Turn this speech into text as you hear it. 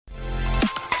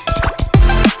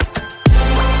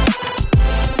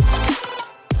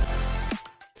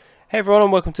Hey everyone,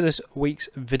 and welcome to this week's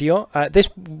video. This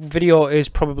video is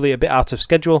probably a bit out of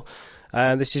schedule.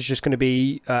 This is just going to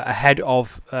be ahead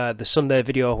of the Sunday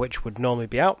video, which would normally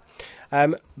be out.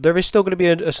 There is still going to be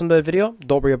a Sunday video,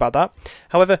 don't worry about that.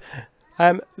 However,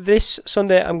 this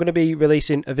Sunday I'm going to be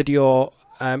releasing a video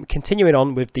continuing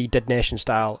on with the Dead Nation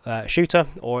style shooter,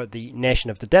 or the Nation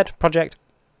of the Dead project.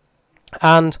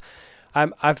 And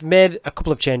I've made a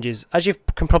couple of changes. As you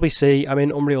can probably see, I'm in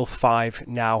Unreal 5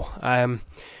 now.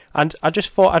 And I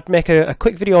just thought I'd make a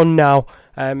quick video now,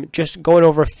 just going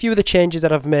over a few of the changes that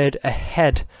I've made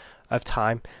ahead of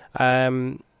time,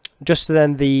 just so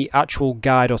then the actual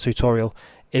guide or tutorial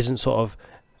isn't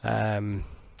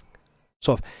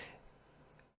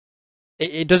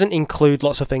it doesn't include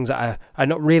lots of things that are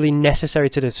not really necessary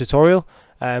to the tutorial,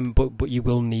 but you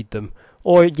will need them,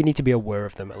 or you need to be aware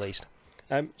of them at least.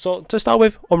 So to start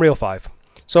with, Unreal 5.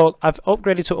 So I've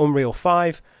upgraded to Unreal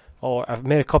 5. Or I've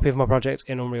made a copy of my project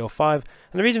in Unreal 5,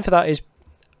 and the reason for that is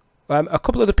a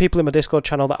couple of the people in my Discord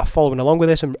channel that are following along with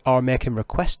this and are making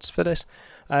requests for this.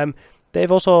 I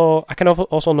can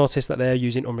also notice that they're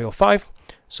using Unreal 5,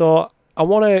 so I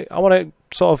want to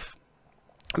sort of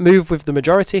move with the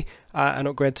majority and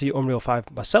upgrade to Unreal 5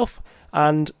 myself.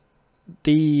 And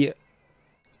the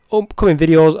upcoming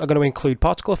videos are going to include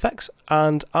particle effects,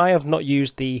 and I have not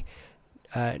used the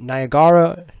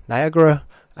Niagara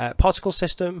particle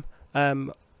system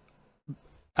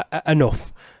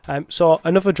enough. So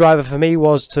another driver for me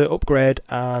was to upgrade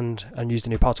and use the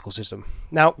new particle system.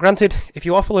 Now, granted, if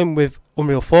you are following with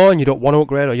Unreal 4 and you don't want to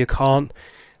upgrade, or you can't,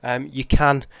 you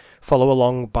can follow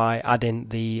along by adding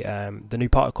the new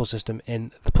particle system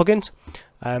in the plugins.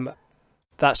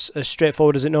 That's as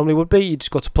straightforward as it normally would be. You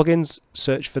just go to plugins,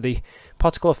 search for the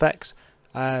particle effects,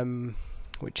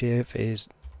 which is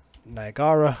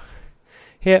Niagara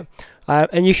here,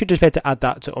 and you should just be able to add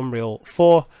that to Unreal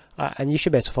 4, and you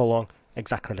should be able to follow along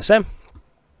exactly the same.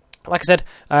 Like I said,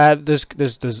 there's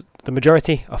the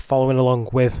majority are following along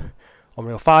with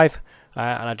Unreal 5,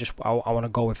 and I want to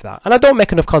go with that. And I don't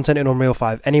make enough content in Unreal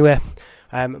 5 anyway,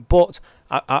 but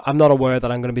I'm not aware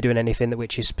that I'm going to be doing anything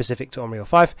which is specific to Unreal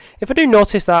 5. If I do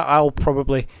notice that, I'll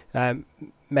probably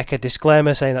make a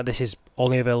disclaimer saying that this is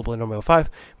only available in Unreal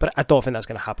 5, but I don't think that's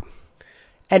going to happen.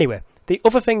 Anyway, the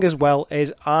other thing as well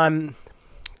is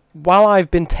while I've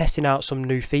been testing out some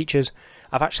new features,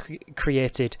 I've actually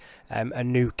created a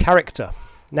new character.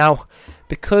 Now,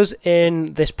 because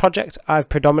in this project I've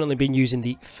predominantly been using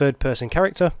the third-person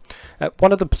character,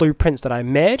 one of the blueprints that I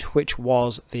made, which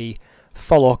was the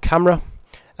follow camera,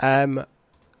 there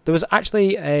was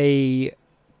actually a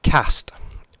cast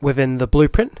within the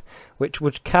blueprint which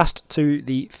would cast to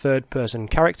the third-person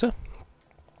character.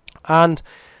 And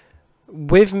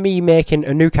with me making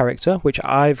a new character, which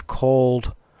I've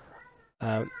called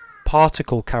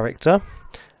particle character,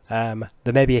 there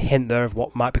may be a hint there of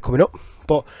what might be coming up,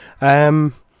 but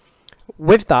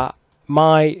with that,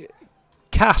 my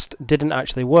cast didn't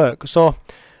actually work. So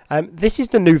this is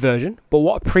the new version, but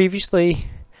what previously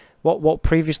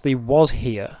was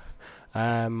here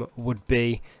would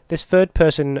be this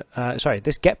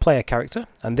this get player character,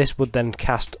 and this would then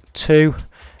cast to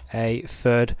a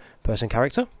third person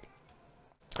character.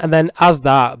 And then as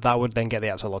that would then get the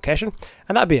actual location,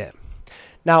 and that'd be it.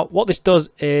 Now, what this does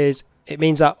is it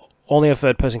means that only a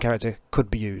third person character could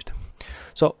be used.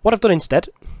 So what I've done instead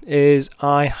is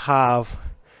I have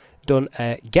done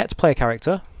a get player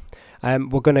character.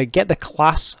 We're going to get the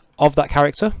class of that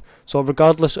character. So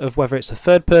regardless of whether it's the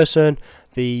third person,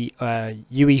 the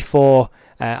UE4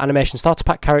 animation starter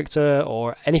pack character,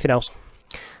 or anything else,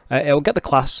 it'll get the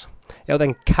class. It'll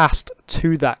then cast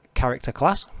to that character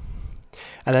class.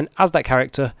 And then as that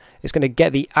character, it's going to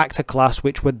get the actor class,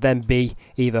 which would then be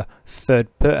either third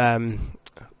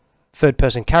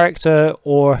person character,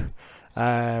 or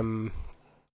in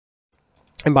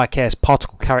my case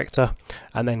particle character,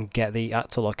 and then get the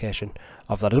actor location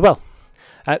of that as well.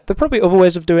 There are probably other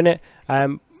ways of doing it,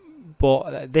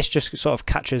 but this just sort of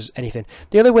catches anything.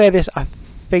 The other way this I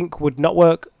think would not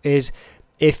work is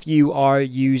if you are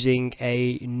using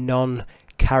a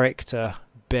non-character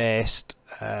based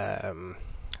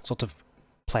sort of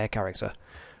player character.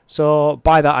 So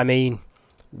by that I mean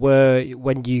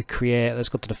when you create, let's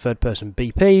go to the third person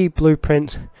BP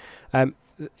blueprint,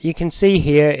 you can see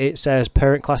here it says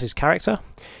parent class is character.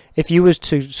 If you was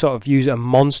to sort of use a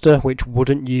monster which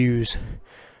wouldn't use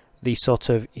the sort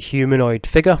of humanoid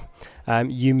figure,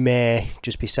 you may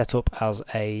just be set up as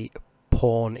a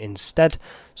pawn instead.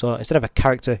 So instead of a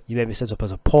character, you may be set up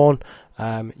as a pawn.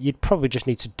 You'd probably just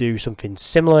need to do something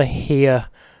similar here,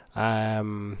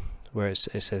 where it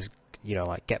says you know,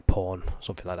 like get porn,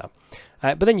 something like that.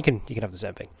 But then you can have the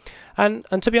same thing. And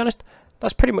to be honest,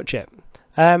 that's pretty much it.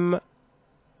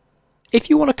 If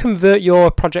you want to convert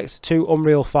your project to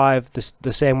Unreal 5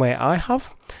 the same way I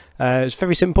have, it's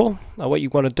very simple. What you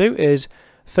want to do is,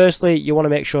 firstly, you want to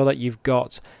make sure that you've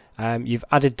got you've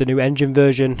added the new engine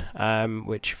version,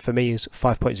 which for me is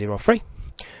 5.03.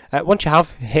 Once you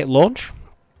have, hit launch,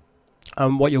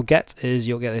 and what you'll get is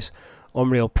this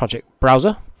Unreal project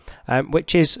browser,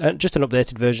 which is just an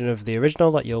updated version of the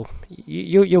original that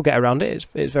you'll get around it.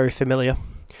 It's very familiar,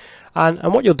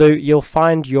 and what you'll do, you'll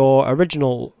find your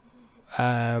original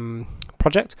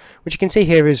project, which you can see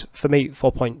here is for me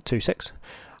 4.26.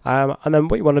 And then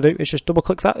what you want to do is just double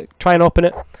click that, try and open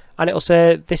it, and it'll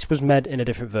say this was made in a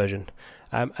different version,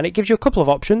 and it gives you a couple of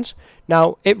options.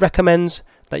 Now it recommends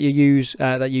that you use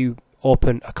that you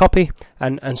open a copy,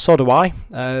 and so do I.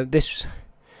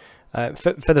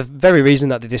 For the very reason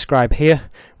that they describe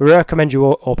here, we recommend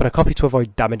you open a copy to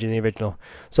avoid damaging the original.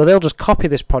 So they'll just copy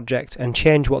this project and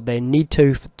change what they need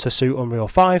to suit Unreal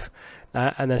 5,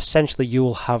 and then essentially you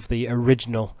will have the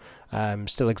original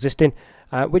still existing,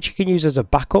 which you can use as a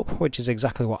backup, which is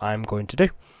exactly what I'm going to do.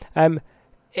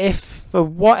 If for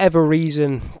whatever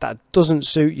reason that doesn't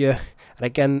suit you, and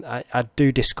again I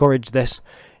do discourage this,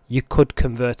 you could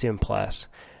convert it in place.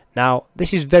 Now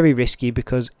this is very risky,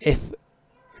 because if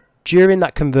during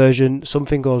that conversion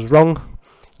something goes wrong,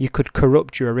 you could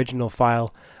corrupt your original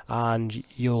file and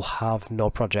you'll have no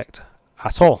project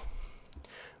at all.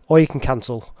 Or you can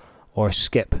cancel or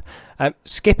skip.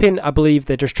 Skipping, I believe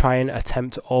they just try and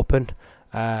attempt to open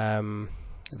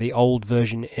the old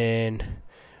version in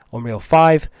Unreal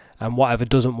 5, and whatever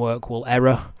doesn't work will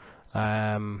error.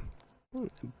 But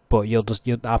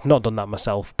I've not done that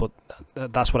myself, but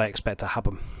that's what I expect to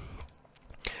happen.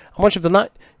 And once you've done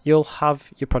that, you'll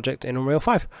have your project in Unreal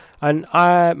 5. And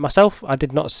I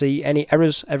did not see any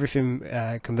errors. Everything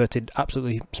converted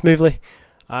absolutely smoothly.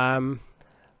 And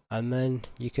then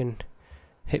you can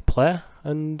hit play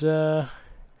and sort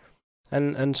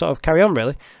of carry on,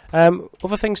 really.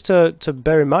 Other things to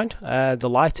bear in mind: the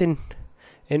lighting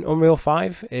in Unreal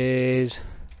 5 is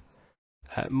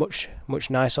much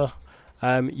nicer.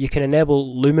 You can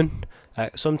enable lumen.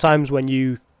 Sometimes when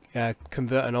you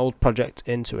convert an old project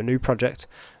into a new project,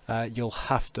 you'll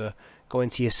have to go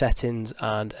into your settings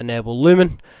and enable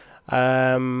lumen.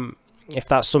 If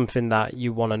that's something that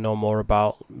you want to know more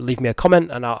about, leave me a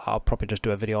comment and I'll probably just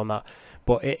do a video on that.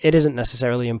 But it isn't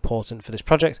necessarily important for this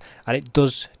project, and it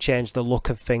does change the look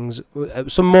of things.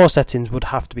 Some more settings would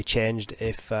have to be changed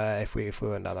if we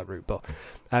went down that route. But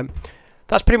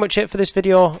that's pretty much it for this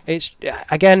video. It's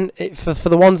again for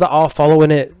the ones that are following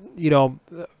it, you know,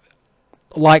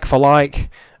 like for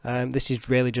like. This is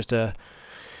really just an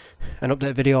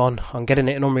update video on getting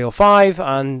it in Unreal 5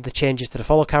 and the changes to the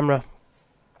follow camera.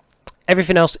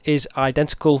 Everything else is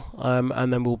identical,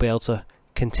 and then we'll be able to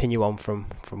continue on from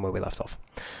where we left off.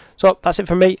 So that's it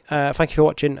from me. Thank you for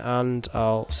watching, and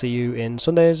I'll see you in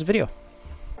Sunday's video.